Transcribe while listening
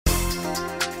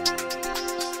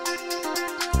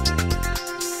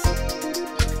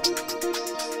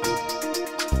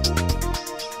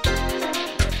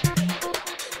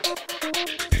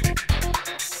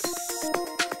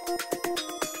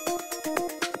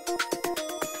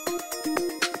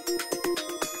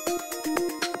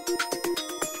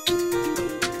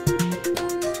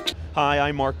Hi,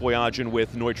 I'm Mark Boyajian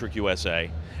with Neutrik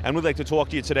USA, and we'd like to talk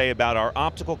to you today about our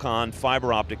opticalCON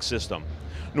fiber optic system.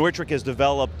 Neutrik has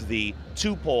developed the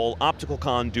 2-pole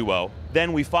opticalCON Duo.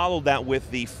 Then we followed that with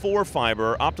the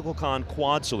 4-fiber opticalCON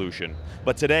Quad solution.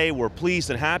 But today we're pleased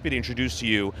and happy to introduce to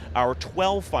you our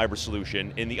 12-fiber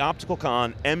solution in the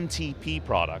opticalCON MTP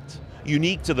product.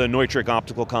 Unique to the Neutrik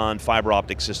opticalCON fiber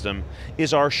optic system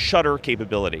is our shutter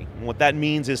capability. And what that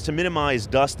means is to minimize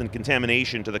dust and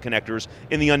contamination to the connectors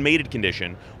in the unmated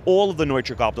condition. All of the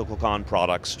Neutrik opticalCON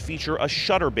products feature a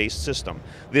shutter-based system.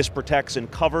 This protects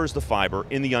and covers the fiber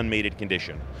in the unmated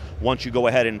condition. Once you go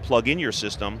ahead and plug in your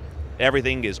system,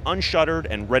 everything is unshuttered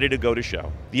and ready to go to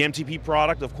show. The MTP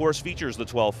product, of course, features the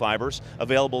 12 fibers,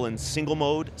 available in single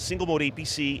mode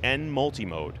APC, and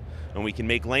multi-mode. And we can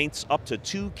make lengths up to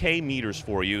 2K meters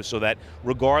for you so that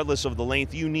regardless of the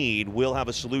length you need, we'll have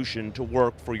a solution to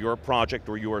work for your project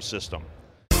or your system.